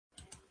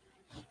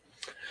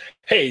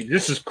Hey,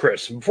 this is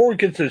Chris. Before we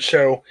get to the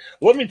show,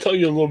 let me tell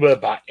you a little bit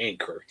about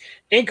Anchor.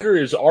 Anchor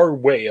is our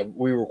way of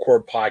we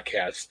record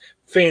podcasts.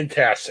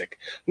 Fantastic.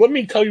 Let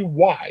me tell you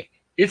why.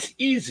 It's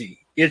easy.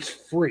 It's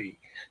free.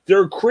 There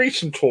are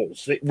creation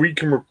tools that where you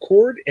can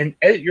record and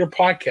edit your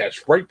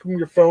podcast right from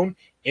your phone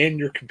and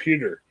your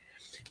computer.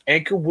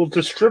 Anchor will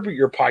distribute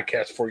your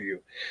podcast for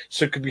you,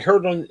 so it can be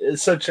heard on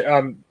such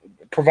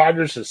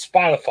providers as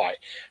Spotify,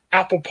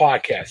 Apple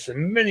Podcasts,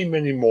 and many,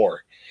 many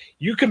more.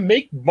 You can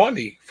make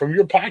money from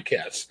your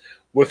podcast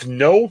with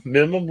no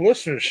minimum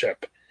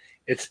listenership.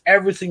 It's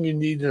everything you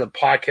need in a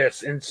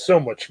podcast and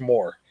so much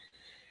more.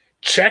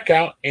 Check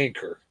out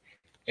Anchor,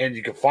 and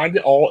you can find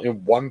it all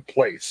in one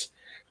place.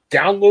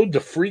 Download the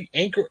free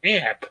Anchor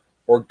app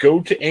or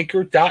go to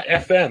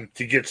anchor.fm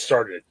to get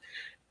started.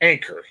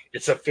 Anchor,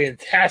 it's a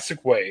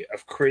fantastic way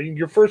of creating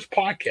your first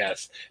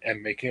podcast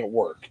and making it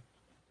work.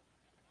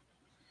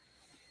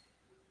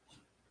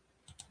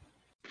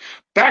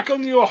 Back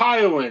on the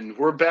Ohioan,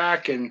 we're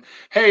back, and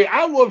hey,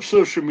 I love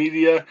social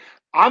media.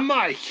 I'm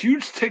not a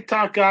huge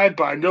TikTok guy,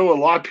 but I know a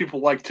lot of people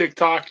like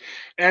TikTok.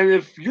 And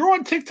if you're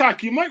on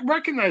TikTok, you might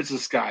recognize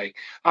this guy.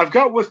 I've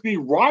got with me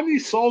Ronnie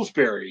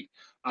Salisbury.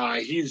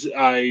 He's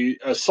a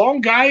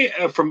song guy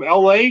from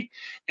LA,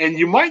 and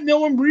you might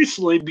know him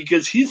recently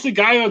because he's the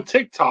guy on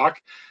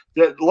TikTok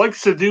that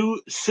likes to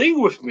do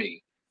Sing With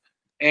Me.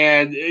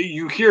 And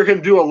you hear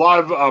him do a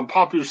lot of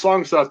popular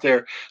songs out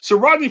there. So,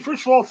 Rodney,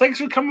 first of all, thanks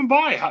for coming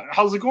by.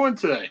 How's it going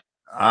today?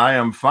 I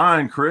am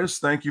fine, Chris.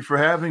 Thank you for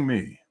having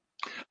me.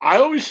 I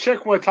always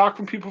check when I talk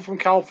to people from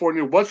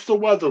California, what's the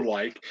weather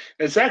like?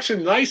 It's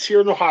actually nice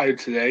here in Ohio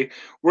today.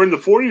 We're in the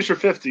 40s or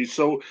 50s.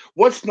 So,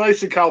 what's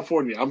nice in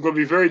California? I'm going to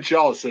be very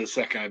jealous in a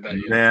second, I bet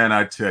you. Man,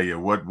 I tell you,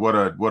 what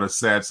a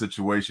sad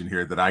situation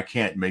here that I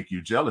can't make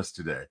you jealous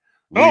today.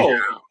 We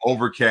have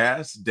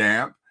overcast,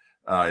 damp.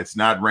 It's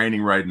not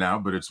raining right now,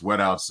 but it's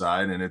wet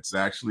outside, and it's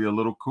actually a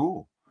little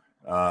cool.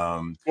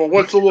 Well,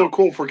 what's a little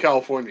cool for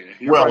California?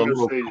 A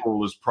little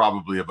cool is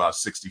probably about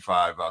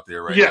 65 out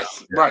there right now.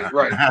 Yes,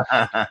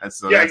 right.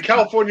 So in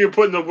California, you're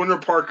putting the winter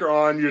parka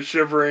on, you're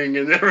shivering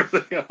and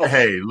everything else.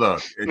 Hey,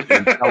 look, in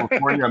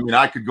California, I mean,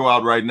 I could go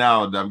out right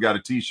now and I've got a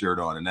T-shirt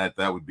on, and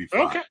that would be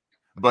fine. Okay.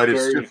 But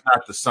it's just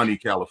not the sunny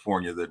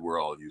California that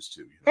we're all used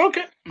to.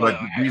 Okay. But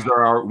these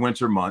are our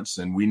winter months,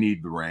 and we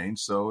need the rain,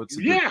 so it's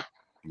yeah.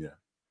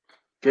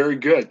 Very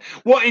good.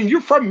 Well, and you're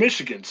from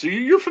Michigan, so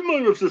you're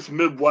familiar with this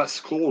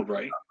Midwest cold,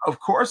 right? Of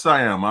course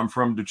I am. I'm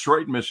from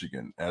Detroit,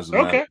 Michigan, as a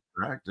matter of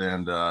fact,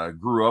 and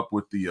grew up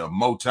with the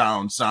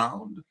Motown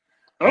sound.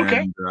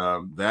 Okay.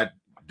 And that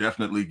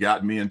definitely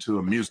got me into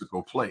a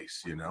musical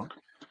place, And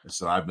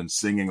so I've been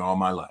singing all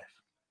my life.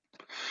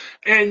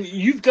 And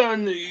you've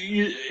done,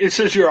 it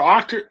says you're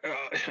an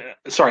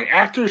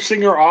actor,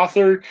 singer,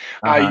 author.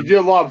 You did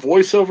a lot of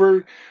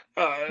voiceover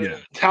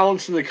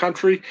talents in the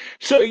country.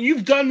 So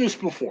you've done this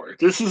before.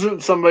 This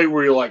isn't somebody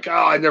where you're like, oh,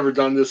 I've never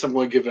done this. I'm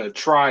going to give it a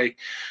try.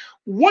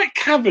 What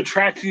kind of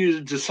attracted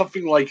you to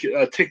something like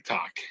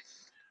TikTok?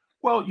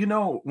 Well,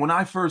 when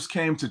I first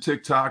came to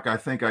TikTok, I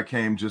think I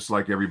came just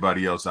like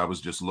everybody else. I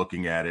was just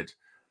looking at it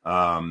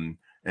and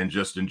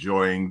just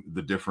enjoying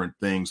the different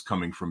things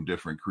coming from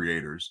different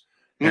creators.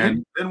 Mm-hmm.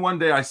 And then one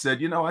day I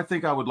said, I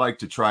think I would like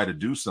to try to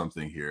do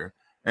something here.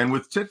 And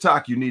with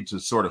TikTok, you need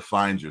to sort of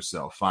find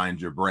yourself, find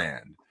your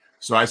brand.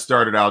 So I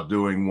started out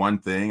doing one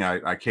thing.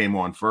 I came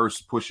on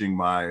first pushing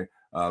my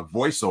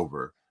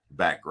voiceover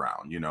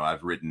background.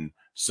 I've written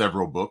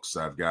several books.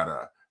 I've got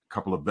a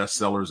couple of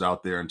bestsellers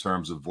out there in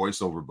terms of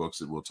voiceover books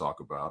that we'll talk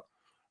about.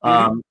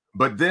 Mm-hmm.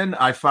 But then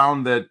I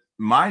found that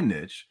my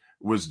niche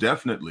was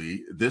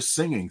definitely this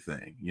singing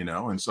thing,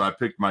 and so I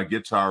picked my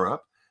guitar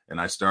up and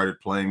I started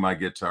playing my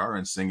guitar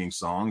and singing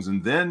songs.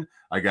 And then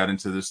I got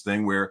into this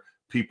thing where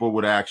people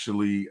would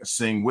actually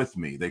sing with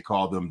me. They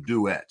call them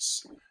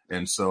duets.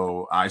 And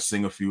so I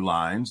sing a few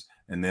lines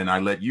and then I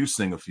let you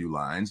sing a few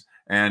lines,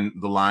 and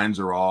the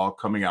lines are all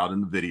coming out in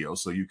the video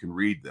so you can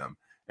read them.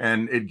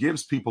 And it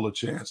gives people a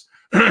chance,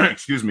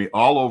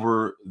 all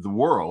over the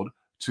world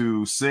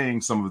to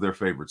sing some of their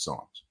favorite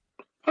songs.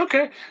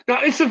 Okay.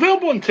 Now, it's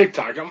available on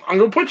TikTok. I'm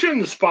going to put you in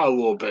the spot a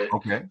little bit.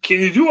 Okay.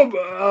 Can you do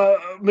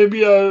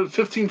maybe a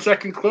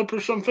 15-second clip or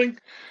something?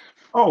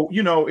 Oh,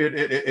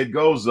 it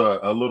goes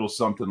a little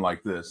something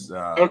like this.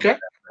 Okay.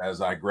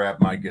 As I grab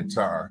my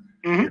guitar,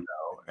 mm-hmm.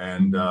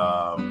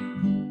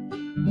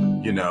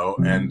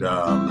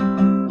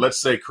 Let's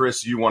say,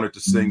 Chris, you wanted to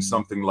sing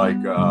something like,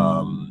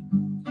 let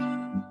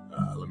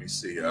me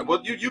see.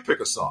 Well, you pick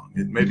a song.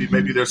 Maybe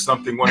there's one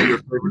of your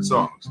favorite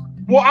songs.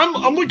 Well,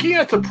 I'm looking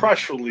at the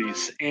press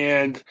release,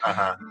 and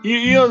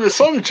the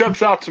song that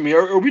jumps out to me.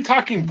 Are we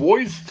talking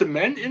Boys to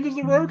Men, End of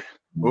the Road?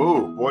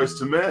 Oh, Boys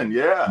to Men,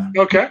 yeah.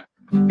 Okay.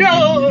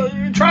 Yeah,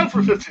 try it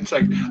for 15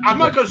 seconds. I'm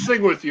not going to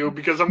sing with you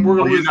because we're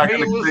going to lose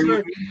any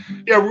listener.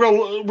 Yeah, we're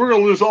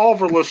going to lose all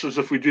of our listeners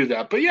if we do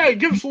that. But yeah,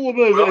 give us a little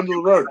bit of End of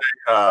the Road.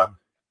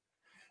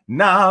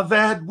 Now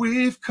that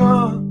we've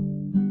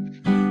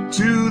come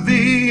to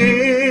the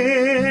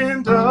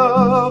end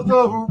of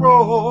the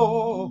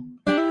road,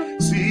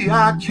 see,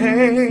 I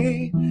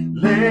can't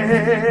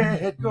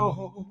let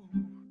go.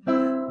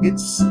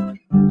 it's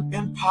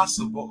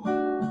impossible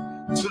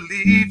to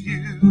leave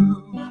you.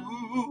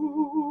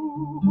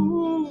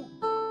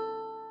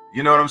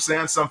 You know what I'm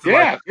saying? Something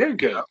like Yeah, very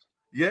good.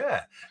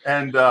 yeah.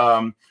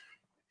 And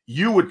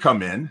you would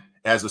come in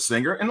as a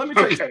singer, and let me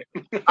tell you, Okay.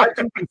 I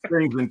do these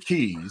things in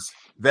keys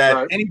that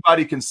Right.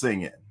 anybody can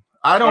sing in.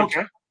 I don't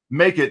Okay.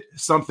 make it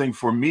something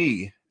for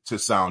me to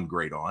sound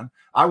great on.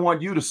 I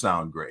want you to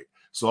sound great.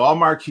 So all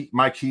my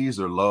keys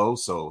are low,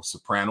 so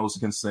sopranos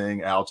can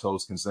sing,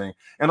 altos can sing,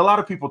 and a lot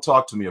of people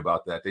talk to me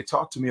about that. They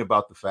talk to me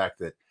about the fact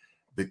that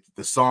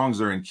the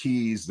songs are in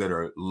keys that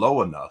are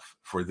low enough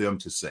for them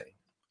to sing.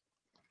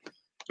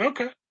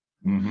 Okay.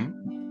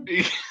 Mm-hmm.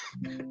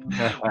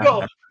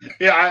 Well,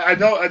 yeah, I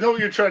know what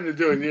you're trying to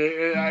do, and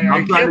I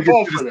I'm trying to can't get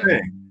fall you for to that.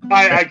 sing.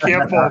 I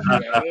can't fall for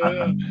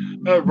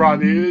that,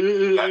 Rodney.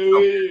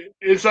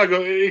 It's not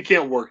going. It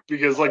can't work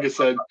because, like I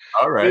said,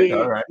 All right,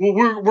 all right. well,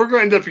 we're going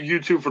to end up at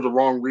YouTube for the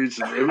wrong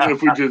reason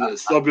if we do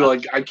this. They'll be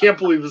like, I can't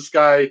believe this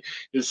guy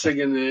is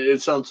singing.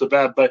 It sounds so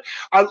bad, but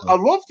I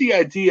love the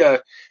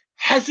idea.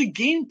 Has it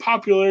gained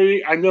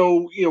popularity? I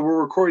know,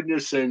 we're recording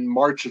this in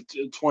March of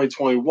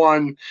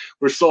 2021.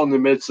 We're still in the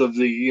midst of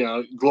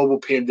the, global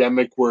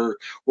pandemic where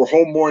we're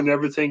home more and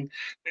everything.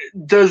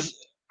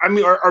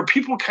 Are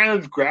people kind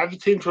of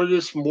gravitating toward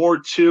this more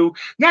too?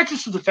 Not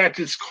just the fact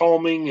that it's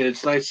calming and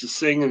it's nice to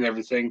sing and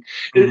everything.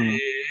 Mm-hmm.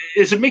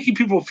 Is it making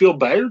people feel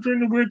better during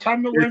the weird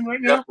time that we're It's in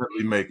right now?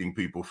 definitely making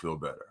people feel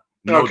better.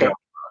 No Okay. doubt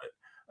about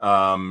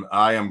it.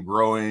 I am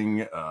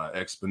growing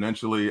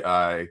exponentially.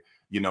 I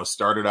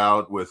started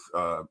out with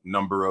a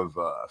number of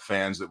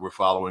fans that were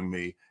following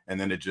me, and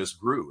then it just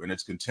grew, and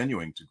it's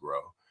continuing to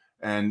grow.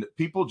 And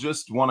people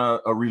just want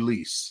a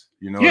release.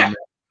 You know what I Yeah. mean?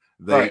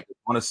 They Right.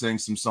 want to sing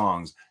some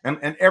songs, and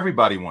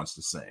everybody wants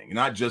to sing,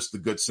 not just the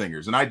good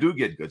singers. And I do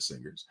get good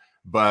singers,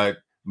 but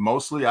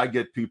mostly I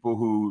get people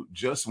who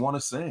just want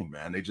to sing,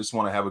 man. They just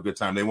want to have a good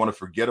time. They want to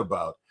forget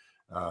about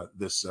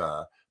this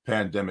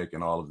pandemic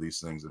and all of these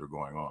things that are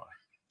going on.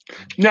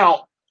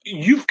 Now,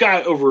 you've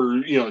got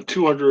over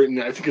 200,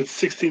 and I think it's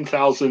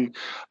 16,000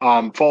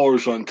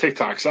 followers on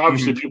TikTok. So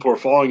obviously Mhm. people are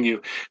following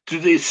you. Do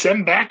they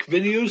send back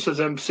videos as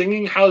I'm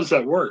singing? How does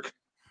that work?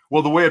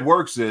 Well, the way it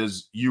works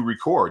is you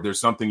record. There's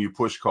something you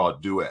push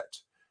called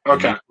duet, and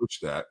Okay. you push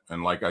that,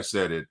 and like I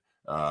said, it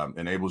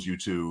enables you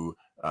to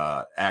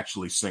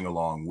actually sing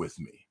along with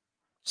me.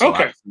 So I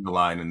Okay. sing a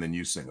line, and then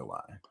you sing a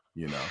line.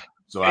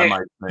 So I And,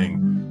 might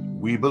sing,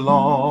 "We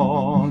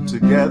belong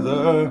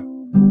together,"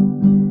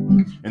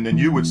 and then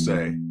you would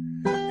say,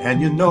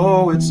 "And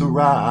it's a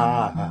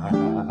right."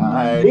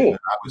 And cool.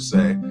 I would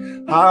say,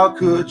 "How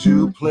could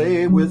you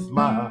play with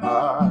my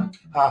heart?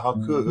 How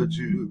could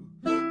you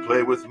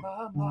play with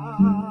my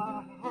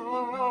mind?"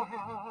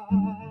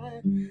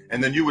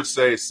 And then you would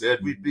say,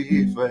 "Said we'd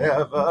be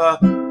forever.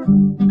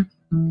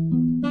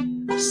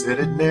 Said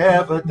it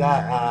never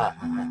die.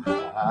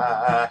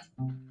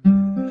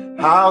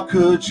 How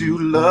could you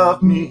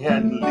love me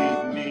and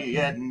leave me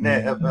and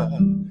never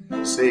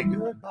say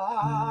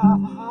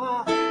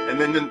goodbye?" And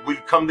then we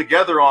come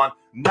together on,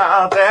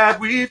 "Now that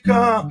we've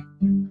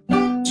come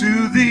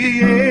to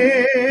the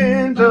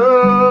end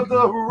of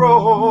the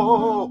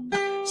road,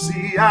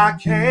 see, I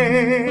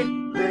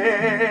can't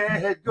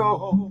let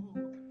go.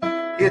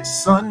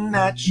 It's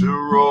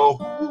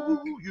unnatural.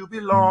 You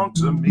belong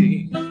to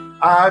me.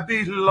 I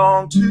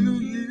belong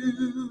to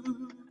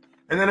you."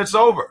 And then it's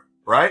over,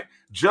 right?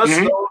 Just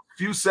Mhm. those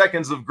few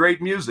seconds of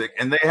great music,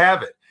 and they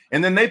have it.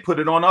 And then they put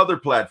it on other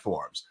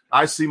platforms.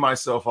 I see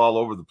myself all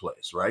over the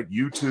place, right?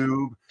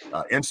 YouTube,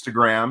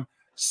 Instagram,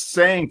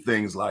 saying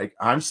things like,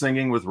 "I'm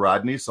singing with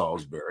Rodney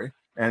Salisbury,"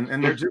 and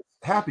they're just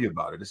happy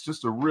about it. It's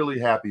just a really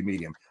happy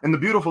medium. And the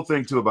beautiful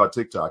thing too about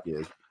TikTok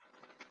is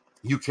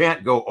you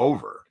can't go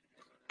over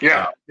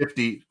Yeah.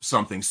 50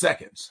 something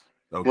seconds.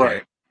 Okay.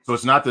 Right. So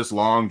it's not this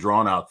long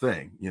drawn out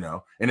thing,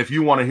 And if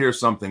you want to hear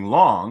something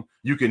long,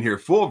 you can hear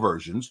full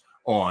versions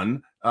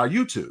on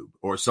YouTube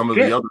or some of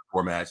the Good. other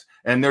formats.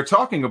 And they're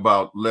talking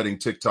about letting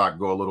TikTok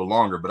go a little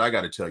longer, but I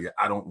got to tell you,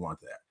 I don't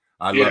want that.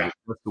 I love Yeah. it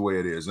just the way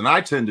it is. And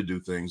I tend to do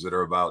things that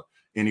are about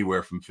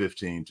anywhere from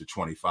 15 to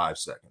 25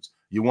 seconds.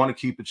 You want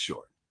to keep it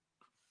short.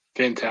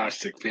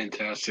 Fantastic,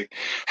 fantastic.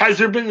 Has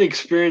there been an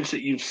experience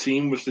that you've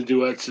seen with the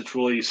duets that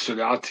really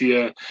stood out to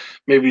you?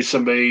 Maybe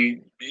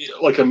somebody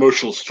like an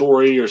emotional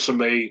story or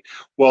somebody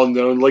well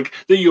known, like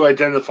that you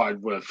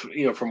identified with,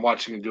 from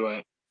watching a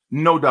duet.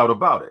 No doubt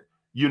about it.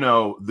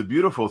 The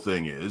beautiful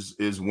thing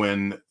is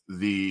when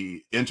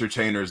the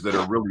entertainers that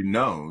are really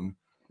known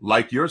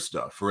like your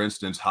stuff. For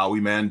instance, Howie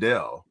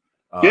Mandel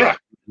Yeah.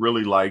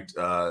 really liked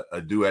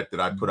a duet that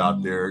I put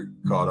out there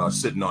called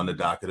 "Sitting on the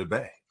Dock of the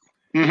Bay."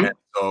 And Hmm.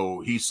 so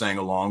he sang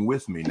along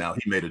with me. Now,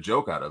 he made a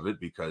joke out of it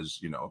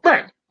because,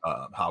 Right.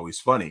 Howie's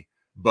funny.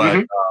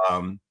 But Hmm.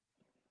 um,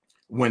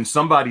 when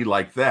somebody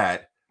like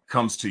that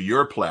comes to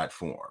your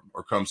platform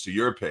or comes to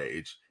your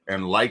page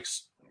and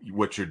likes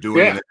what you're doing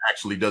and Yeah. then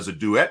actually does a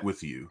duet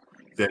with you,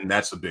 then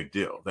that's a big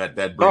deal. That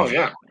Oh brings you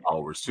yeah.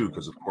 followers too,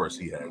 because of course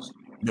he has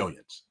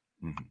millions.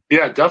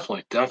 Yeah,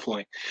 definitely,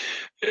 definitely.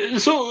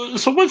 So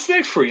what's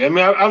next for you? I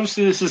mean,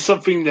 obviously, this is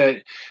something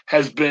that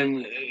has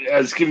given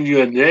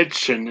you a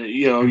niche, and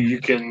you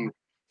Mhm. can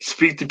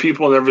speak to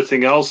people and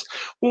everything else.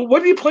 Well,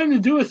 what do you plan to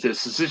do with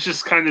this? Is this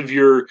just kind of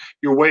your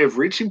way of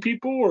reaching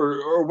people,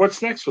 or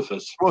what's next with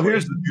this Well, for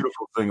here's you? the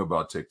beautiful thing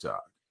about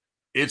TikTok.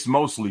 It's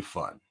mostly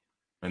fun,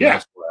 and Yeah.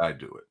 that's why I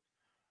do it.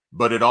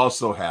 But it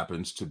also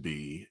happens to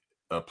be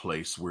a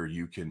place where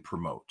you can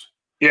promote.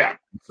 Yeah.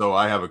 So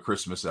I have a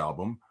Christmas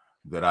album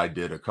that I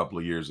did a couple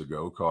of years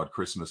ago called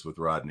Christmas with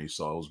Rodney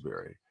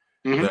Salisbury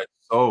Hmm. that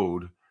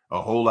sold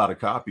a whole lot of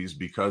copies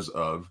because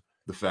of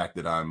the fact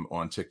that I'm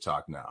on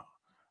TikTok now.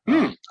 I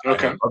have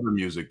Okay. other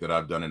music that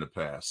I've done in the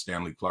past.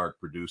 Stanley Clark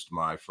produced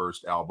my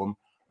first album.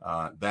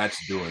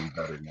 That's doing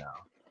better now.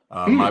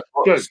 My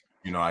Good. books,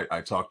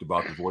 I talked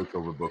about the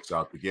voiceover books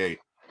out the gate.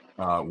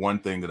 One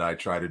thing that I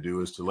try to do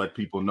is to let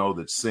people know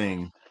that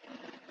sing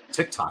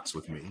TikToks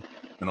with me,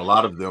 and a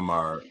lot of them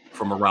are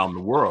from around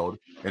the world,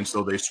 and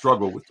so they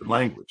struggle with the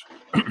language,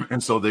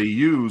 and so they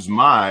use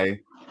my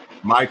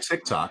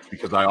TikToks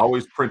because I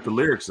always print the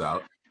lyrics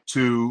out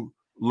to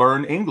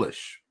learn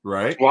English,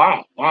 right?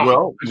 Wow. Wow.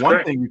 Well, That's one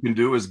great. thing you can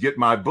do is get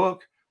my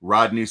book,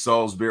 Rodney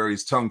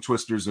Salisbury's Tongue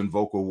Twisters and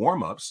Vocal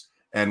Warm-Ups,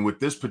 and with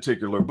this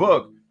particular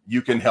book,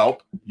 you can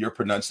help your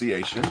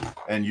pronunciation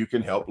and you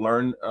can help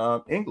learn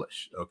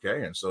English.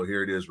 Okay, and so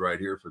here it is right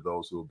here for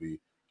those who will be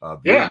viewing.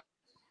 Yeah.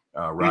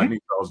 Hmm. Rodney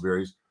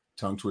Salisbury's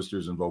Tongue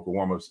Twisters and Vocal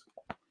Warm-Ups.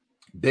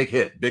 Big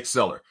hit, big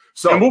seller. And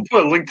So, we'll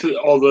put a link to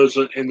all those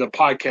in the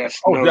podcast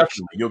oh, notes.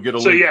 definitely. You'll get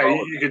a So link yeah, to you,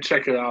 all of you that. can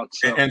check it out.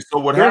 And, So and so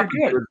what very happens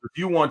good. is if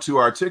you want to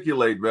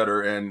articulate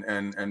better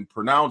and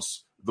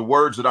pronounce the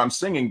words that I'm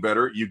singing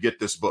better, you get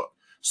this book.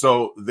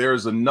 So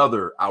there's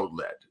another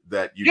outlet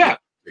that you get Yeah.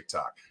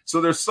 TikTok.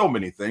 So there's so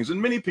many things,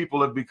 and many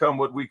people have become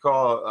what we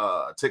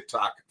call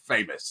TikTok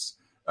famous.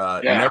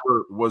 Yeah.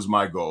 Never was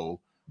my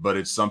goal, but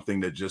it's something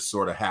that just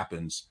sort of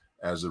happens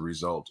as a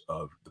result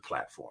of the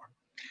platform.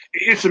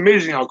 It's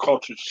amazing how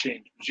cultures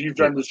change. You've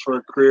Yeah. done this for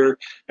a career,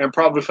 and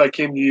probably if I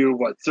came to you,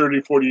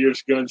 30, 40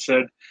 years ago and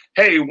said,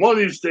 hey, one of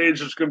these days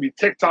there's going to be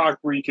TikTok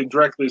where you can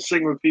directly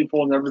sing with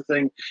people and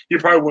everything, you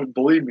probably wouldn't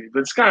believe me.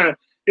 But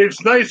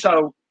it's nice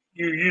how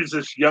you use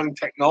this young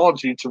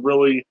technology to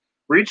really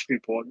reach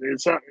people.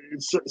 It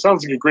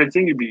sounds like a great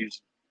thing to be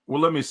using. Well,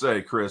 let me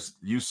say, Chris,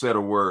 you said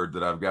a word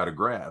that I've got to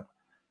grab.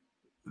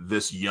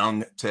 This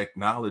young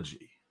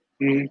technology.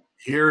 Mhm.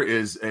 Here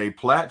is a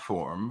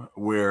platform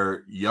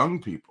where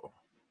young people,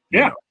 you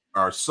Yeah. know,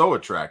 are so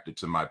attracted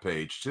to my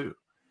page too.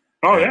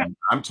 Oh, yeah. And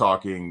I'm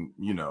talking,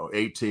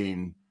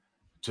 18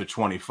 to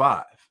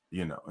 25,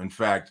 In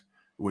fact,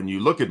 when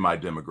you look at my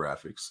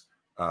demographics,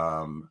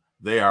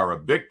 they are a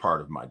big part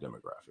of my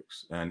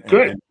demographics. And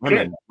Good.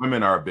 Good.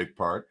 women are a big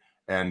part.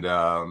 And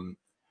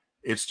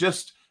it's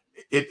just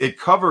it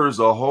covers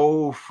a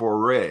whole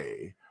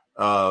foray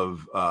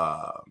of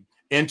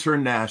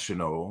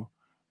international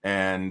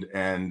and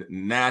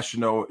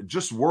national,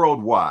 just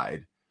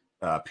worldwide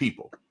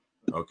people.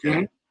 Hmm.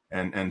 Okay,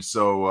 and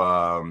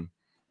so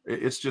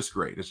it's just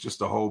great. It's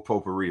just a whole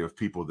potpourri of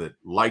people that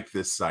like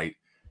this site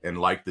and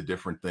like the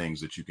different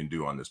things that you can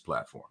do on this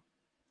platform.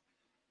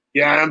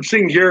 Yeah, I'm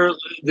seeing here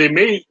they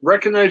may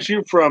recognize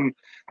you from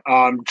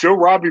Joe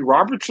Robbie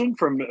Robertson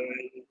from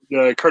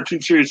the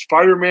cartoon series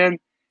Spider Man,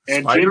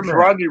 and Spider James Man.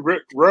 Rodney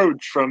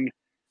Rhodes from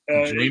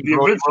James the Rodney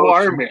Invincible Rhodes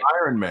Iron from Man.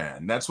 Iron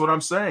Man. That's what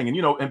I'm saying.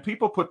 And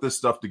people put this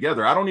stuff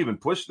together. I don't even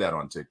push that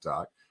on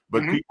TikTok,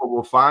 but Hmm. people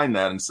will find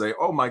that and say,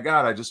 "Oh my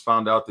God, I just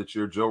found out that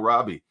you're Joe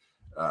Robbie,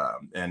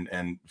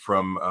 and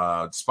from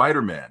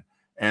Spider Man."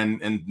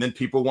 And then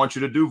people want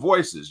you to do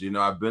voices.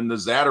 I've been the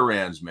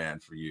Zatarans man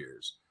for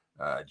years.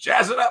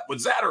 Jazz it up with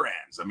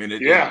Zatarans. I mean,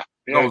 it Yeah,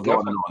 yeah, goes on and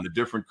definitely. on. The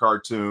different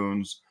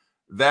cartoons.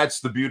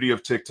 That's the beauty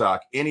of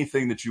TikTok.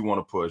 Anything that you want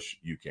to push,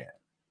 you can.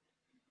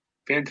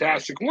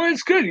 Fantastic. Well,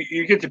 it's good.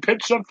 You get to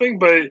pitch something,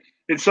 but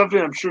it's something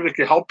I'm sure that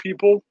could help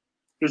people.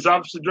 Because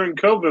obviously during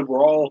COVID,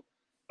 we're all,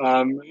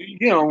 I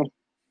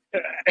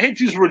hate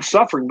to use the word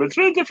suffering, but it's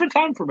been a different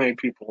time for many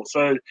people.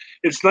 So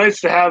it's nice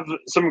to have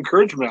some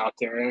encouragement out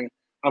there. And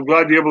I'm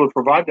glad to be able to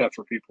provide that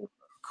for people.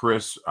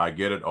 Chris, I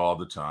get it all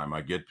the time.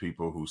 I get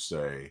people who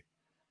say,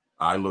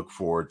 I look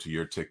forward to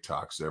your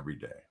TikToks every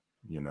day,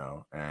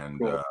 and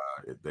Cool.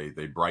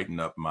 they brighten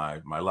up my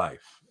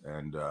life,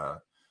 and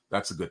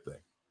that's a good thing.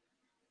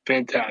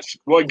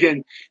 Fantastic. Well,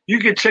 again, you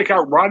can check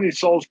out Rodney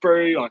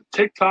Salisbury on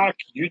TikTok,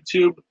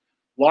 YouTube,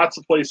 lots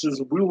of places.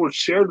 We will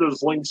share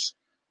those links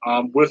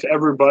with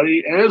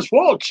everybody. And as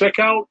well, check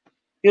out,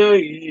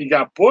 you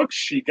got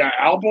books, you got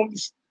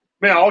albums,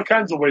 man, all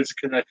kinds of ways to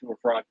connect with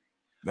Rodney.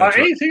 That's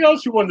right. Anything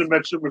else you wanted to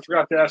mention we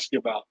forgot to ask you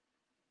about?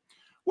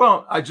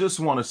 Well, I just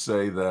want to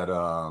say that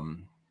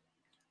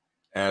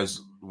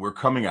as we're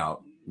coming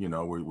out,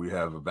 we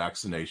have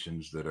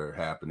vaccinations that are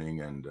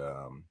happening, and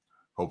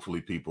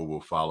hopefully people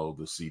will follow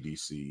the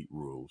CDC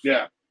rules.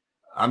 Yeah.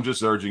 I'm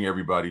just urging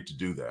everybody to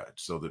do that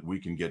so that we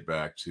can get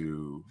back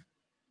to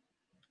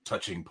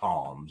touching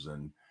palms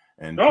and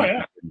Oh, people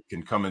yeah.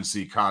 can come and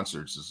see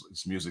concerts.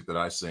 It's music that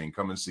I sing.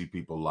 Come and see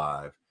people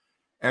live.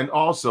 and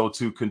also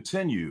to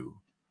continue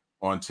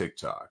on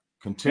TikTok.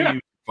 Yeah. Continue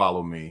to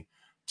follow me.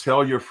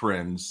 Tell your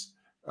friends.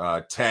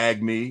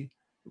 Tag me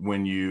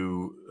when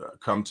you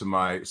come to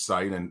my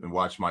site and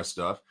watch my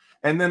stuff.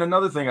 And then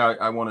another thing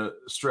I want to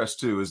stress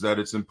too is that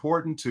it's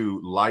important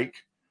to like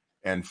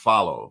and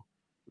follow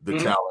the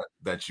talent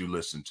that you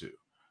listen to.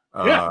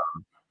 Yeah.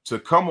 To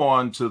come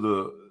on to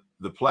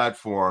the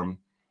platform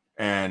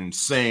and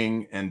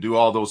sing and do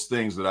all those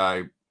things that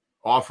I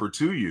offer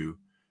to you,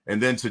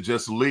 and then to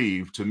just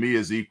leave, to me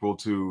is equal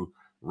to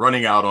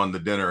running out on the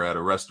dinner at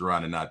a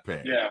restaurant and not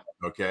paying. Yeah.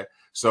 Okay.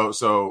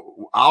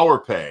 So our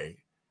pay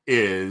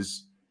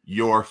is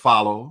your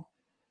follow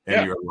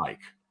and your like.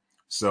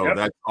 So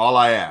that's all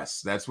I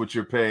ask. That's what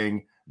you're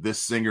paying this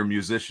singer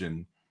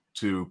musician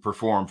to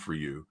perform for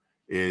you,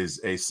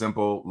 is a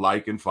simple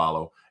like and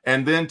follow,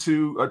 and then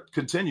to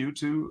continue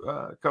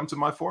to come to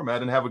my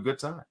format and have a good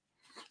time.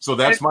 So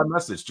that's my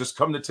message. Just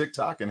come to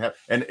TikTok and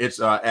it's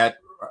at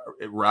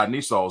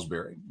Rodney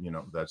Salisbury.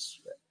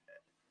 That's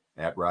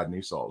at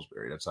Rodney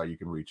Salisbury. That's how you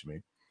can reach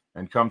me,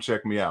 and come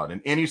check me out.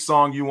 And any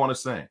song you want to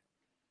sing,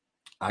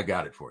 I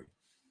got it for you.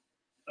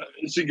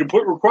 So you can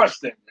put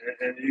requests in.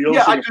 And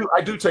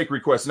I do take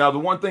requests. Now, the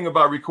one thing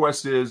about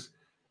requests is,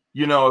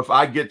 if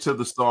I get to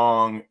the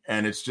song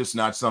and it's just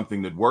not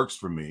something that works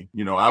for me,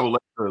 I will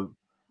let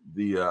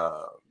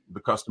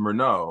the customer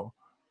know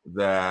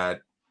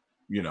that,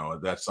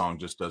 that song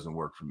just doesn't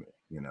work for me,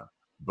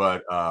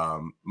 but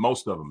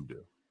most of them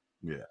do.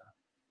 Yeah.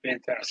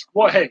 Fantastic.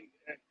 Well, hey,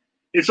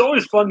 it's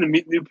always fun to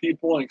meet new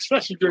people, and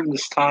especially during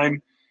this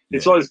time,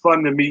 it's always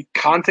fun to meet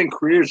content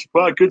creators who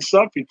put out good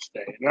stuff each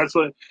day. And that's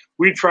what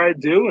we try to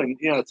do. And,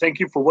 thank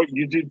you for what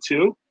you do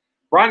too.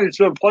 Ron, it's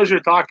been a pleasure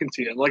talking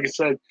to you. And like I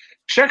said,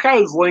 check out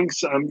his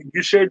links.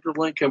 You shared your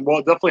link, and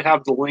we'll definitely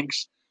have the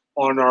links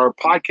on our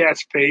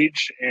podcast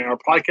page and our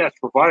podcast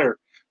provider.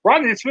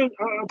 Ron, it's been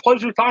a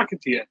pleasure talking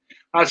to you.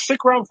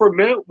 Stick around for a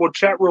minute. We'll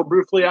chat real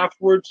briefly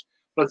afterwards.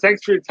 But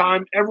thanks for your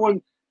time.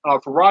 Everyone,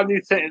 for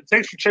Rodney,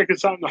 thanks for checking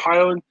us out in the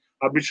Highland.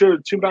 Be sure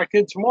to tune back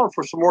in tomorrow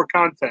for some more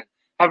content.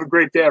 Have a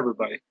great day,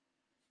 everybody.